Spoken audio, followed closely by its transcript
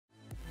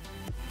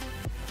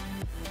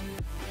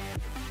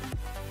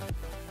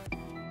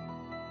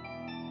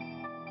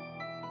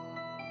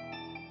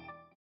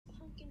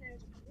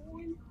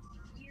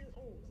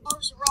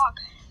was a rock.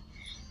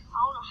 I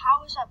don't know,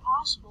 how is that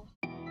possible?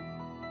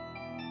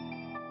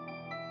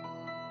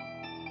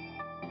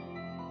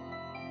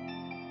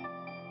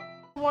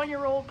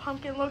 1-year-old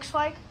pumpkin looks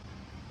like.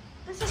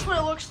 This is what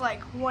it looks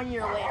like 1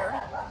 year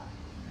later.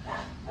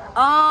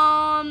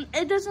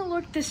 It doesn't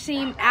look the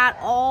same at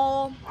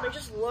all. Like,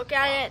 just look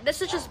at it.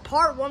 This is just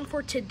part 1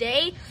 for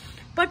today.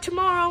 But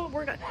tomorrow,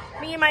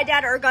 me and my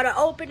dad are gonna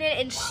open it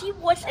and see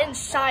what's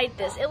inside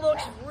this. It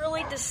looks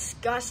really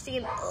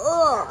disgusting.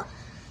 Ugh.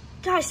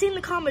 Guys, say in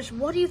the comments,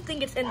 what do you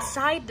think is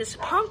inside this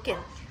pumpkin?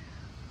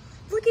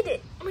 Look at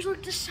it. I'm just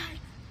looking at this side.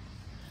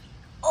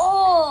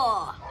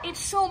 Oh, it's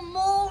so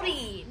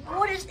moldy.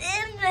 What is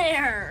in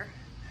there?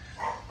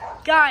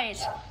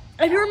 Guys,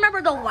 if you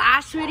remember the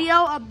last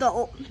video of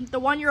the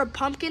 1-year-old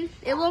pumpkin,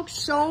 it looked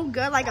so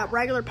good, like a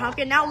regular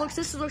pumpkin. Now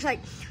this looks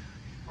like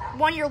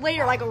 1 year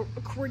later, like a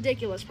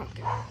ridiculous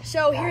pumpkin.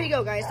 So here you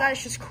go, guys. That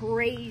is just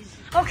crazy.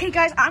 Okay,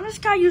 guys, I'm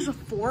just gonna use a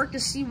fork to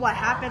see what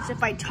happens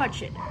if I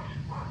touch it.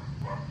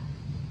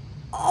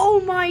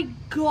 Oh my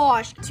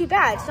gosh. Too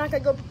bad, it's not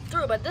gonna go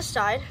through, but this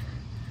side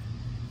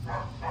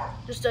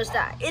just does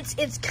that.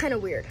 It's kind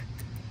of weird.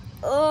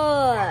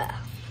 Ugh.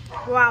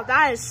 Wow,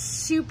 that is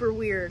super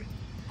weird.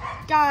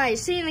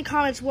 Guys, say in the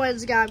comments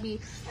what's gotta be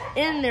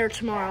in there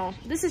tomorrow.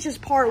 This is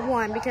just part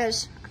 1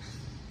 because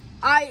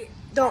I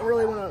don't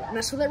really want to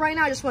mess with it right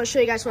now. I just want to show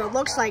you guys what it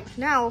looks like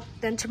now.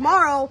 Then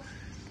tomorrow,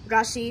 we're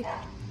gonna see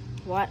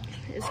what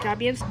it's gotta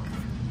be in.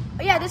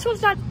 But yeah, this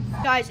one's not,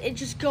 guys, it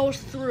just goes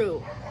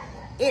through.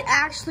 It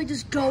actually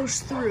just goes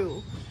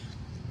through.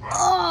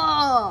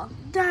 Oh,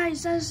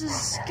 guys, that's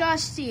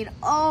disgusting.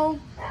 Oh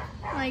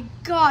my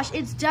gosh,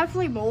 it's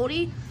definitely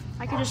moldy.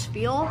 I can just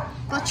feel.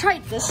 Let's try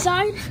it this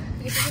side.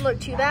 It doesn't look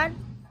too bad.